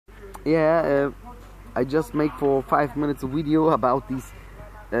yeah, I just make for 5 minutes a video about these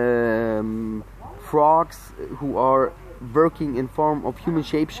frogs who are working in form of human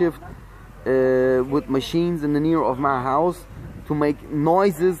shapeshift with machines in the near of my house to make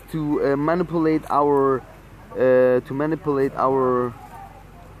noises to manipulate our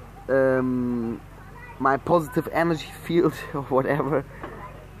my positive energy field or whatever.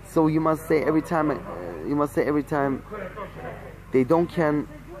 So you must say every time they don't can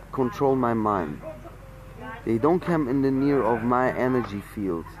control my mind. They don't come in the near of my energy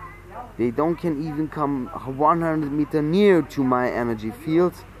field. They don't can even come 100 meters near to my energy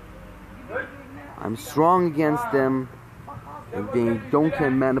field. I'm strong against them, and they don't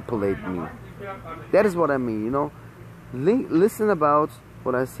can manipulate me. That is what I mean, you know. Listen about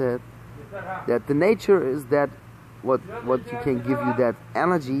what I said. That the nature is that what you can give you that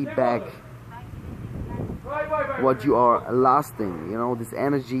energy back. What you are lasting, you know, this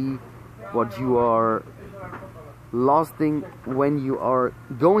energy, what you are lasting when you are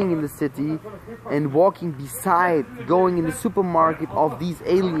going in the city and walking beside, going in the supermarket of these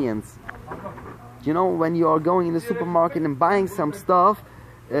aliens. You know, when you are going in the supermarket and buying some stuff,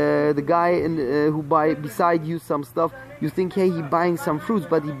 the guy who buy beside you some stuff, you think, hey, he buying some fruits,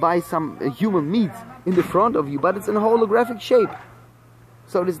 but he buys some human meat in the front of you, but it's in a holographic shape.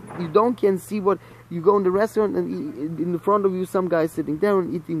 So this, you don't can see what you go in the restaurant and in the front of you some guy sitting there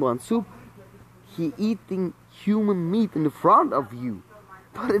and eating one soup. He eating human meat in the front of you,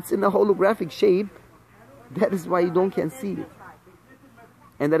 but it's in a holographic shape. That is why you don't can see it.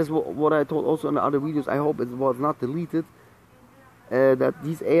 And that is what I told also in the other videos. I hope it was not deleted. That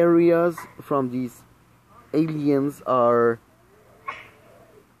these areas from these aliens are.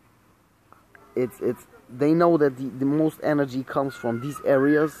 They know that the most energy comes from these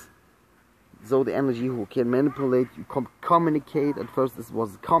areas. So the energy who can manipulate, you communicate. At first this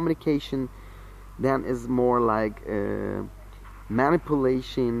was communication, then is more like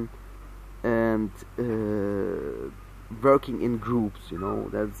manipulation and working in groups, you know.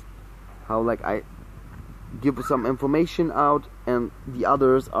 That's how, like, I give some information out and the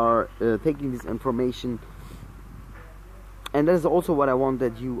others are taking this information. And that is also what I want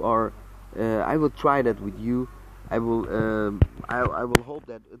that you are. I will try that with you. I will hope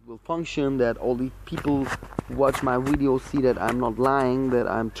that it will function, that all the people who watch my videos see that I'm not lying, that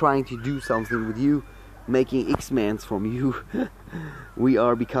I'm trying to do something with you, making X-Mans from you. We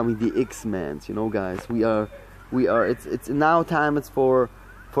are becoming the X-Mans, you know, guys. We are it's now time, it's for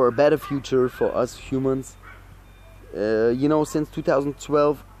a better future for us humans. You know, since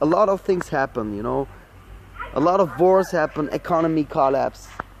 2012 a lot of things happen, you know. A lot of wars happen, economy collapse.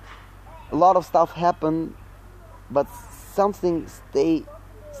 A lot of stuff happen, but something stay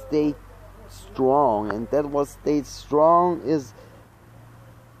strong, and that what stayed strong is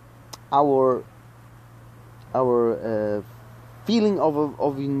our feeling of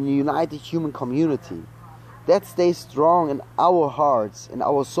a united human community. That stays strong in our hearts, in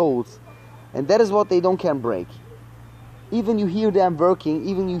our souls, and that is what they don't can break. Even you hear them working,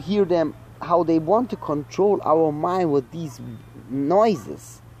 even you hear them how they want to control our mind with these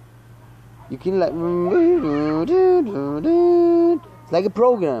noises. You can like, it's like a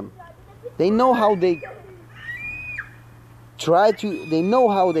program. They know how they they know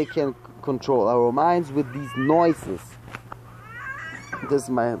how they can control our minds with these noises. This is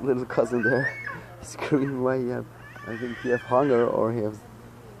my little cousin there. He's screaming why I think he have hunger or he has.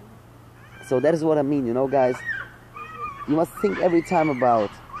 So that is what I mean, you know, guys. You must think every time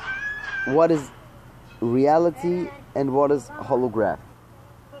about what is reality and what is holograph.